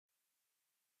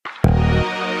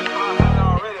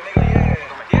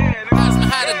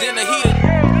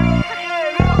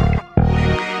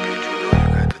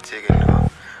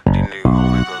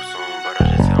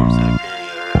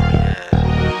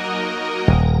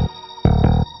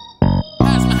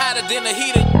then the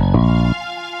heater.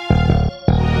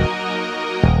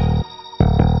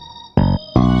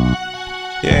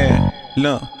 Yeah,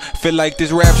 look, feel like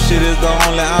this rap shit is the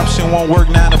only option, won't work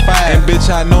 9 to 5. And bitch,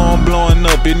 I know I'm blowing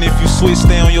up, and if you switch,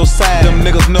 stay on your side. Them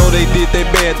niggas know they did they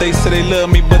bad, they say they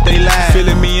love me, but they lie.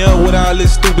 Filling me up with all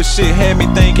this stupid shit, had me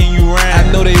thinking you rhyme.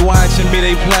 I know they watching me,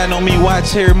 they plotting on me,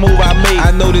 watch every move I make.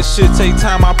 I know this shit take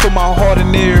time, I put my heart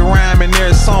in every rhyme and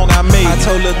every song I made. I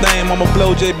told Lil Dame I'ma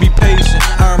blow, just be patient.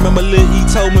 I remember Lil E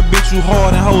told me, bitch, you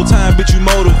hard, and whole time, bitch, you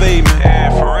motivate me. Yeah,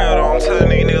 for real though, I'm telling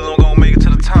these niggas I'm gonna make it to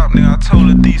the top, nigga. I told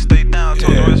Lil D stay down,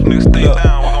 told the rest of niggas stay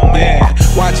down, we gon' make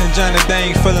it. Watching Johnny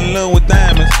Dang fell in love with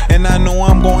diamonds, and I know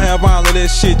I'm gon' have all of that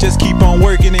shit, just keep on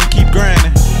working and keep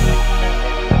grinding.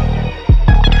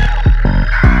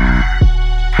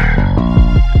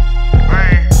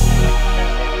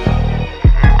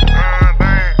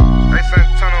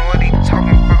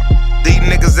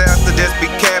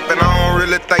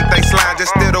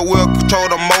 Just still the wheel, control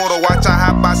the motor, watch I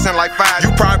hop by send like 5.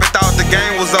 You probably thought the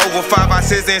game was over, 5 by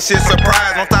 6 and shit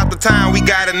surprise. Don't stop the time, we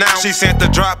got it now. She sent the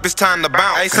drop, it's time to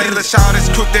bounce. Hey, say let's shout this,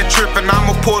 cook that trip, and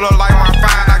I'ma pull her like my